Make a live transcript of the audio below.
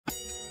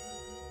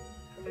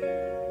Yo,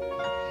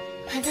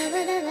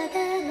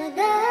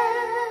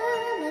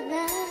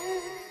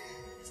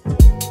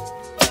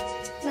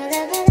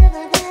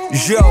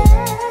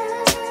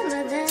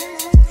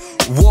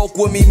 walk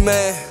with me,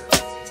 man.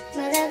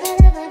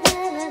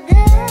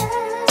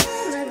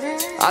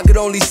 I could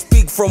only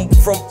speak from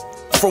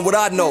what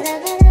I know,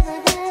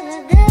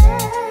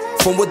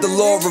 from what the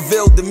Lord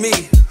revealed to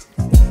me.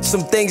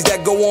 Some things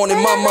that go on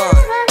in my mind,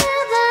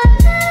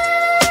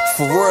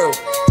 for real.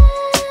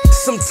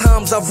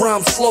 Sometimes I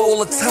rhyme slow,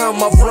 all the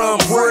time I rhyme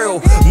real.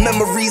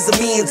 Memories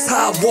of me and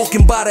Ty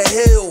walking by the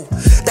hill.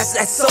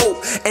 That's so,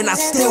 and I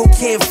still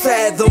can't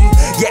fathom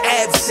your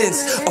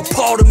absence. A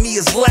part of me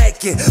is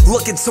lacking.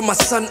 Looking to my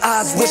son's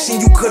eyes,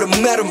 wishing you could've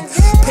met him.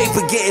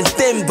 Paper getting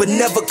thin, but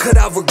never could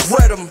I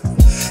regret him.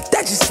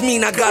 That just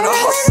mean I gotta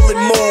hustle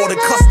it more.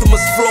 The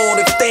customers flawed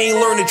if they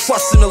ain't learning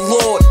trust in the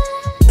Lord.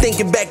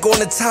 Thinking back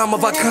on the time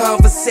of our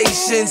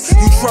conversations,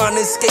 you trying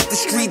to escape the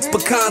streets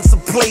but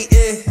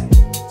contemplating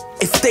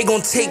if they gon'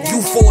 take you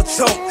for a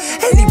chump.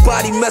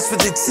 Anybody mess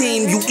with the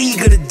team, you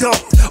eager to dump.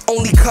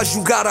 Only cause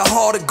you got a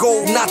heart of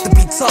gold, not to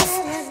be tough.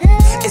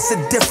 It's a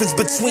difference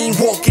between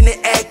walking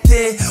and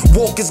acting.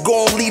 Walk is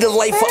gon' lead a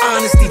life of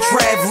honesty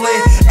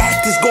traveling.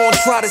 Act is gon'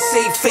 try to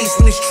save face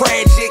when it's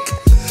tragic.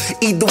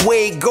 Either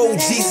way it go,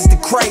 Jesus the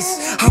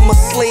Christ. I'm a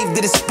slave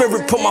to the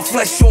spirit, put my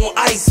flesh on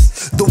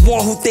ice. The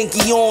one who think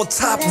he on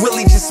top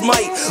really just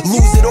might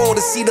lose it all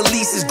to see the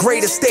least is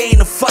greater, stay in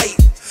the fight.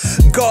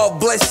 God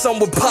bless some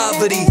with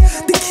poverty,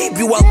 to keep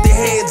you out the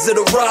hands of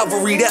the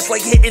robbery. That's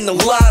like hitting the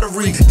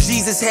lottery.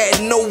 Jesus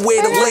had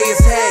nowhere to lay his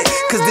head,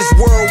 cause this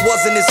world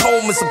wasn't his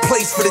home, it's a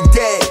place for the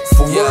dead.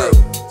 For real.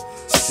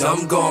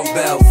 Some gon'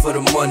 bow for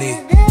the money,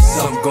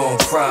 some gon'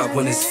 cry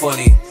when it's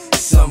funny,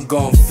 some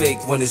gon'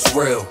 fake when it's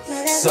real,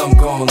 some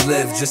gon'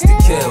 live just to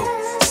kill,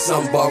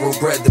 some borrow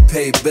bread to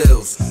pay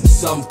bills,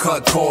 some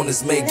cut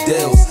corners, make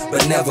deals,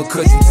 but never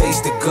could you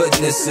taste the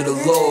goodness of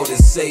the Lord and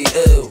say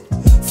ill.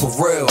 For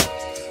real,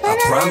 I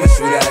promise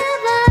you that.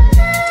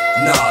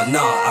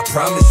 Nah, I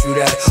promise you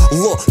that.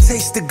 Look,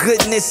 taste the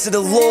goodness of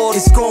the Lord,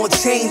 it's gonna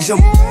change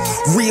them.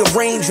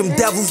 Rearrange them,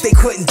 devils, they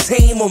couldn't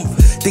tame them.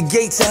 The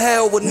gates of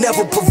hell would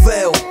never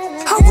prevail.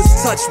 I was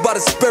touched by the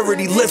spirit,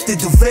 he lifted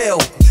the veil.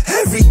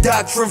 Every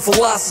doctrine,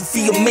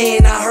 philosophy of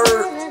man I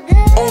heard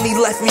only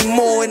left me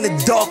more in the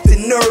dark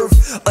than nerve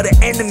of the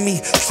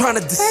enemy, trying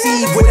to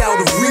deceive without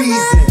a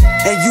reason.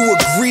 And you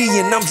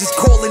agreeing, I'm just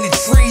calling it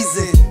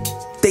treason.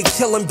 They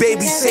killing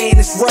babies saying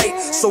it's right,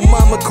 so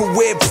mama could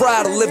wear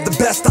pride to live the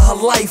best of her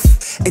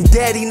life. And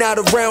daddy not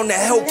around to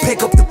help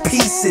pick up the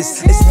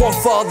pieces. It's one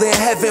father in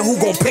heaven who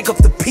gon' pick up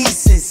the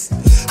pieces.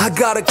 I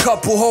got a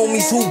couple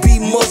homies who be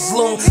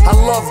Muslim. I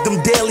love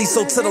them daily,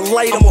 so to the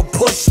light I'ma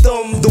push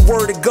them. The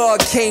word of God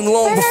came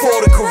long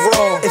before the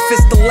Quran. If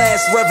it's the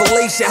last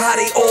revelation, how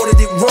they ordered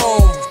it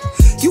wrong.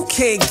 You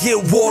can't get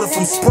water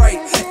from Sprite.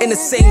 In the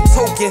same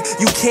token,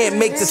 you can't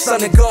make the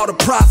son of God a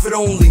prophet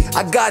only.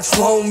 I got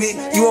you, homie,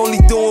 you only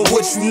doing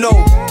what you know.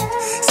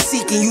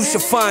 Seeking, you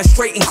should find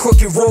straight and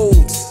crooked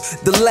roads.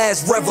 The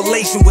last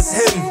revelation was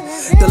him.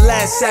 The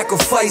last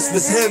sacrifice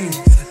was him.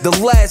 The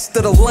last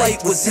of the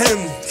light was him.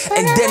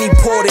 And then he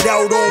poured it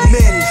out on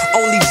men.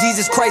 Only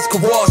Jesus Christ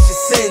could wash your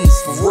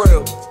sins, for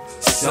real.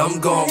 Some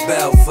gon'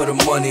 bow for the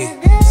money,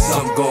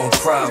 some gon'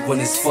 cry when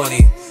it's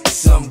funny,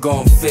 some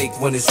gon' fake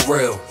when it's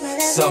real,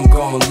 some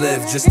gon'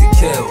 live just to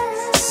kill,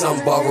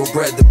 some borrow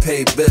bread to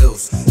pay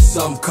bills,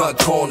 some cut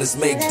corners,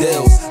 make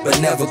deals, but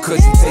never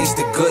could you taste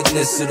the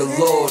goodness of the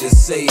Lord and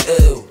say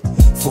ill.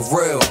 For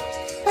real,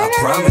 I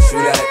promise you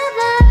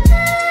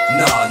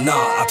that. Nah,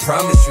 I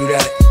promise you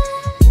that.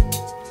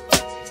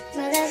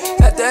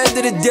 At the end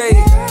of the day,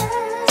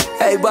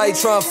 everybody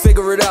trying to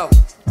figure it out.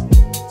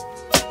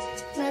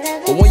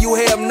 But when you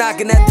hear him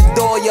knocking at the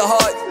door of your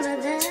heart,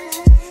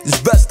 it's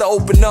best to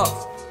open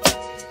up.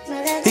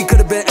 He could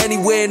have been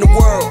anywhere in the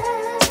world,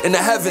 in the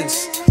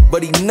heavens,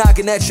 but he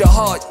knocking at your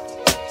heart.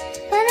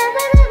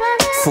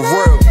 For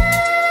real.